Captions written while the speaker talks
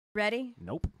Ready?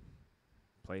 Nope.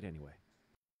 Play it anyway.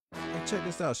 Hey, check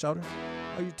this out, shouter.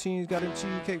 All you teens got them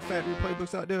Cheesecake Factory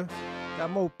playbooks out there?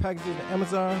 Got more packages than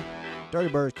Amazon? Dirty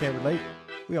Birds can't relate.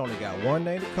 We only got one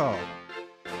name to call.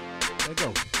 Let's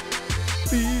go.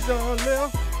 Bijan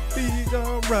left,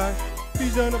 Bijan right,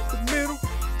 Bijan up the middle,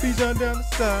 Bijan down the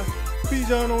side,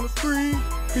 Bijan on the screen,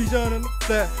 Bijan in the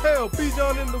flat. Hell,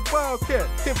 Bijan in the Wildcat,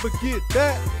 can't forget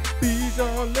that.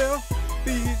 Bijan left,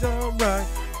 Bijan right,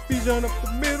 Bijan up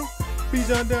the middle,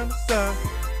 Bijan down the side,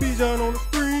 Bijan on the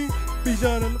screen,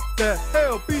 Bijan in the flat.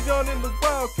 Hell, Bijan in the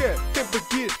Wildcat, can't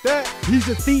forget that. He's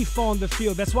a thief on the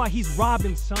field, that's why he's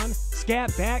robbing, son.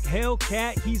 Scat back,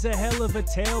 Hellcat, he's a hell of a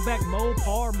tailback.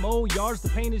 Mopar, yards, the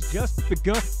pain is just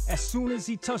begun. As soon as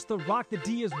he touched the rock, the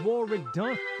D is Warwick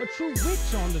Dunn. A true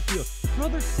witch on the field,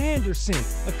 Brother Sanderson.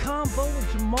 A combo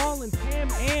of Jamal and Pam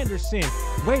Anderson.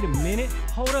 Wait a minute,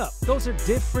 hold up, those are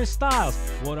different styles.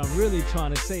 What I'm really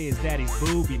trying to say is that he's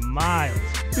Booby Miles.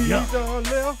 Bijan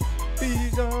left,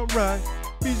 Bijan right,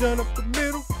 Bijan up the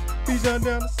middle, Bijan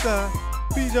down the side,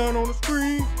 Bijan on the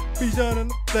screen, Bijan in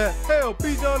the flat. Hell,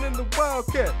 Bijan in the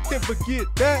Wildcat, can't forget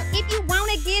that. If you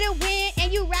wanna get a win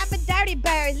and you rap a dirty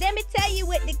bird, let me tell you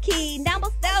what the key. Number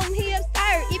 7, he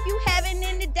absurd. If you having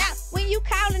any doubt when you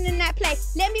calling in that play,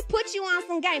 let me put you on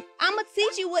some game. I'ma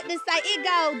teach you what to say. It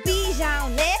goes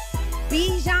Bijan left,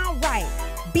 Bijan right,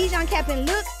 Bijan capping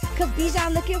looks, cause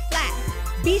Bijan looking flat.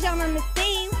 Bijan on the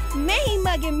scene, man, he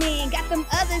mugging me. Got them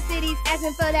other cities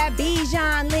asking for that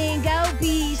Bijan lingo.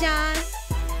 Bijan,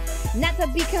 not to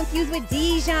be confused with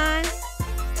Dijon,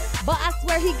 but I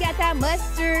swear he got that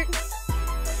mustard.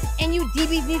 And you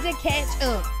DBs need to catch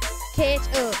up, catch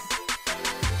up.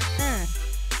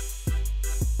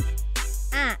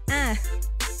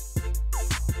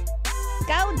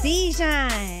 Go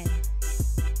Dijon.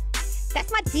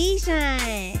 That's my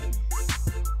Dijon.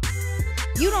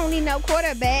 You don't need no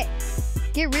quarterback.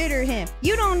 Get rid of him.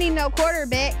 You don't need no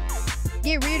quarterback.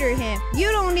 Get rid of him.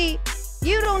 You don't need,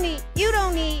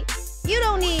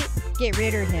 get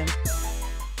rid of him.